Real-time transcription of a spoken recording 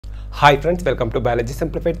Hi friends, welcome to Biology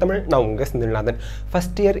Simplified Tamil. நான் உங்க Senthilnathan.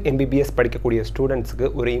 First year MBBS படிக்கக்கூடிய ஸ்டூடெண்ட்ஸ்க்கு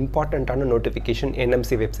ஒரு இம்பார்ட்டன்ட்டான நோட்டிஃபிகேஷன்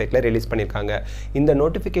NMC வெப்சைட்ல ரிலீஸ் பண்ணிருக்காங்க. இந்த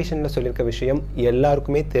நோட்டிஃபிகேஷன்ல சொல்லிருக்க விஷயம்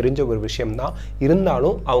எல்லாருக்குமே தெரிஞ்ச ஒரு விஷயம் தான்.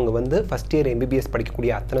 இருந்தாலும் அவங்க வந்து first year MBBS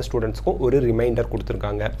படிக்கக்கூடிய அத்தனை ஸ்டூடெண்ட்ஸ்க்கும் ஒரு ரிமைண்டர்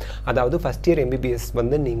கொடுத்திருக்காங்க. அதாவது first year MBBS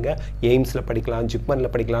வந்து நீங்க எய்ம்ஸ்ல படிக்கலாம், ஜிப்மர்ல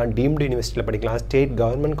படிக்கலாம், டீம்டு யூனிவர்சிட்டில படிக்கலாம், ஸ்டேட்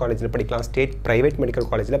கவர்மெண்ட் காலேஜ்ல படிக்கலாம், ஸ்டேட் பிரைவேட் மெடிக்கல்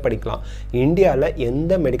காலேஜ்ல படிக்கலாம். இந்தியால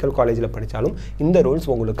எந்த மெடிக்கல் காலேஜ்ல படிச்சாலும் இந்த ரூல்ஸ்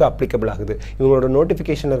உங்களுக்கு applicable ஆகுது. இவங்களோட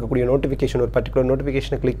நோட்டிஃபிகேஷன்ல இருக்கக்கூடிய நோட்டிஃபிகேஷன் ஒரு பர்టిక్యులர்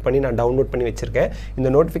நோட்டிஃபிகேஷனை கிளிக் பண்ணி நான் டவுன்லோட் பண்ணி வச்சிருக்கேன். இந்த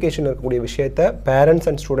நோட்டிஃபிகேஷன்ல இருக்கக்கூடிய விஷயத்தை பேரண்ட்ஸ்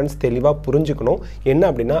அண்ட் ஸ்டூடெண்ட்ஸ் தெளிவா புரிஞ்சுக்கணும். என்ன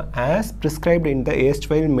அப்படினா as prescribed in the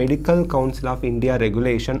erstwhile Medical Council of India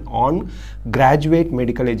regulation on graduate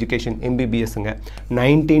medical education MBBSங்க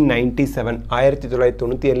 1997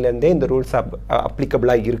 1997ல இருந்தே இந்த ரூல்ஸ்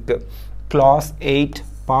applicable இருக்கு. Clause 8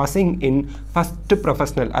 passing in first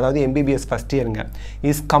professional அதாவது MBBS first yearங்க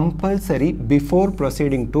is compulsory before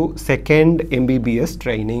proceeding to second MBBS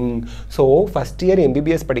training. So first year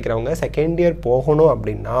MBBS படிக்கிறவங்க second year போகணும்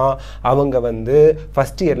அப்படின்னா அவங்க வந்து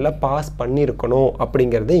first yearல pass பண்ணியிருக்கணும்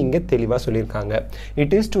அப்படிங்கறது இங்க தெளிவா சொல்லிருக்காங்க.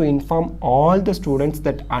 It is to inform all the students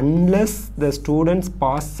that unless the students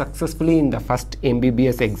pass successfully in the first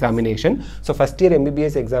MBBS examination, so first year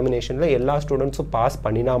MBBS examinationல எல்லா ஸ்டூடெண்ட்ஸும் பாஸ்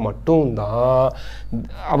பண்ணினா மட்டும் தான்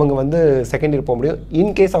அவங்க வந்து செகண்ட் இயர் போக முடியும்.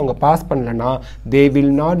 இன் கேஸ் அவங்க பாஸ் பண்ணலனா they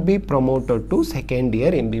will not be promoted to second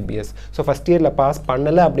year MBBS. So first இயரில் பாஸ்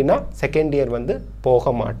பண்ணலை அப்படின்னா செகண்ட் இயர் வந்து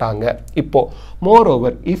போக மாட்டாங்க. இப்போ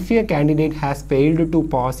moreover if a candidate has failed to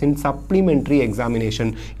pass in supplementary examination,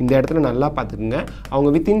 இந்த இடத்துல நல்லா பார்த்துக்குங்க,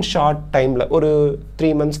 அவங்க வித்தின் ஷார்ட் டைமில் ஒரு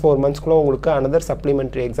 3 months 4 monthsக்குள்ள உங்களுக்கு another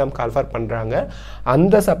supplementary exam கால்ஃபார் பண்ணுறாங்க.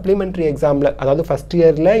 அந்த சப்ளிமெண்ட்ரி எக்ஸாமில் அதாவது ஃபஸ்ட்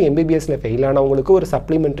இயரில் MBBSல ஃபெயில் ஆனவங்களுக்கு ஒரு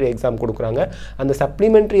சப்ளிமெண்ட்ரி எக்ஸாம் கொடுக்குறாங்க. அந்த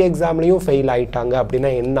சப்ளிமெண்ட்ரி எக்ஸாம்லையும் ஃபெயில் ஆயிட்டாங்க அப்படின்னா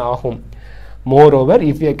என்ன ஆகும்? Moreover,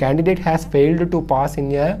 if a candidate has failed to pass in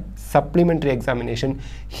a supplementary examination,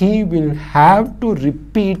 he will have to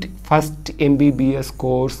repeat first MBBS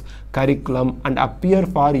course curriculum and appear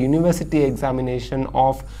for university examination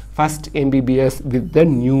of first MBBS with the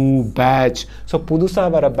new batch. So புதுசா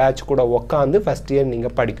வர batch கூட உட்காந்து first year நீங்க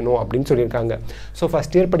படிக்கணும் அப்படின்னு சொல்லியிருக்காங்க. So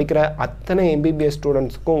first year படிக்கிற அத்தனை MBBS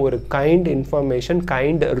ஸ்டூடெண்ட்ஸ்க்கும் ஒரு கைண்ட் இன்ஃபர்மேஷன்,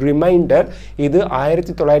 கைண்ட் ரிமைண்டர். இது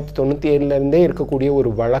 1997ல இருந்தே இருக்கக்கூடிய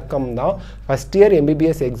ஒரு வழக்கம் தான். ஃபர்ஸ்ட் இயர்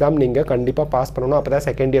MBBS எக்ஸாம் நீங்க கண்டிப்பா பாஸ் பண்ணணும், அப்பதான்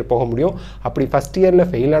செகண்ட் இயர் போக முடியும். அப்படி ஃபர்ஸ்ட் இயர்ல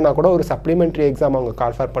ஃபெயில் ஆனா கூட ஒரு சப்ளிமெண்டரி எக்ஸாம் அவங்க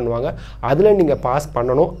கால்ஃபார் பண்ணுவாங்க, அதுல நீங்க பாஸ்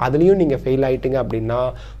பண்ணணும். அதுலயும் நீங்க ஃபெயில் ஆயிட்டீங்க அப்படின்னா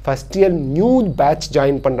first year new batch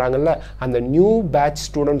join பண்றாங்கல்ல, அந்த நியூ பேட்ச்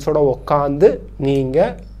ஸ்டூடெண்ட்ஸோட உட்காந்து நீங்க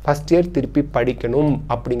ஃபர்ஸ்ட் இயர் திருப்பி படிக்கணும்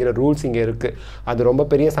அப்படிங்கிற ரூல்ஸ் இங்கே இருக்குது. அது ரொம்ப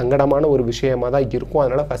பெரிய சங்கடமான ஒரு விஷயமா தான் இருக்கும்.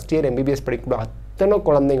 அதனால் ஃபஸ்ட் இயர் MBBS படிக்கக்கூடிய அத்தனை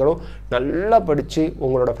குழந்தைங்களும் நல்லா படித்து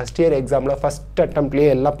உங்களோட ஃபஸ்ட் இயர் எக்ஸாமில் ஃபஸ்ட் அட்டம்ப்ட்லேயே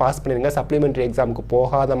எல்லாம் பாஸ் பண்ணிடுங்க. சப்ளிமெண்ட்ரி எக்ஸாமுக்கு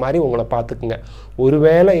போகாத மாதிரி உங்களை பார்த்துக்குங்க.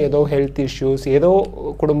 ஒருவேளை ஏதோ ஹெல்த் இஷ்யூஸ், ஏதோ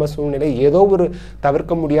குடும்ப சூழ்நிலை, ஏதோ ஒரு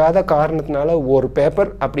தவிர்க்க முடியாத காரணத்தினால ஒரு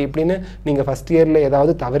பேப்பர் அப்படி இப்படின்னு நீங்கள் ஃபஸ்ட் இயரில்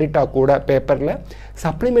ஏதாவது தவறிட்டா கூட பேப்பரில்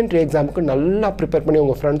சப்ளிமெண்ட்ரி எக்ஸாமுக்கு நல்லா ப்ரிப்பேர் பண்ணி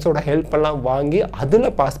உங்கள் ஃப்ரெண்ட்ஸோட ஹெல்ப் எல்லாம் வாங்கி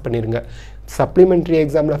அதில் பாஸ் பண்ணிடுங்க. சப்ளிமெண்ட்ரி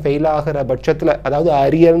எக்ஸாமில் ஃபெயில் ஆகிற பட்சத்தில், அதாவது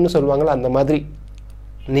அரியர்னு சொல்லுவாங்கள்ல, அந்த மாதிரி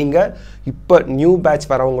நீங்கள் இப்போ நியூ பேட்ச்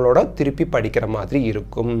வரவங்களோட திருப்பி படிக்கிற மாதிரி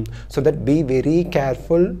இருக்கும். So that be very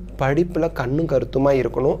careful. படிப்பில் கண்ணும் கருத்துமாக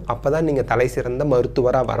இருக்கணும். அப்போ தான் நீங்கள் தலை சிறந்த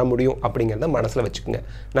மருத்துவராக வர முடியும் அப்படிங்கிறத மனசில் வச்சுக்கோங்க.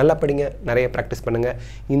 நல்லா படிங்க, நிறைய ப்ராக்டிஸ் பண்ணுங்கள்.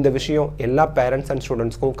 இந்த விஷயம் எல்லா பேரண்ட்ஸ் அண்ட்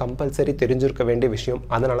ஸ்டூடெண்ட்ஸ்க்கும் கம்பல்சரி தெரிஞ்சிருக்க வேண்டிய விஷயம்.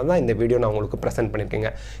 அதனால தான் இந்த வீடியோ நான் உங்களுக்கு ப்ரெசென்ட்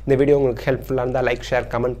பண்ணியிருக்கேங்க. இந்த வீடியோ உங்களுக்கு ஹெல்ப்ஃபுல்லாக இருந்தால் லைக், ஷேர்,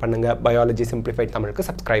 கமெண்ட் பண்ணுங்கள். பயாலஜி சிம்பிளிஃபைட் தமிழுக்கு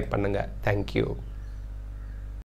சப்ஸ்கிரைப் பண்ணுங்கள். தேங்க்யூ.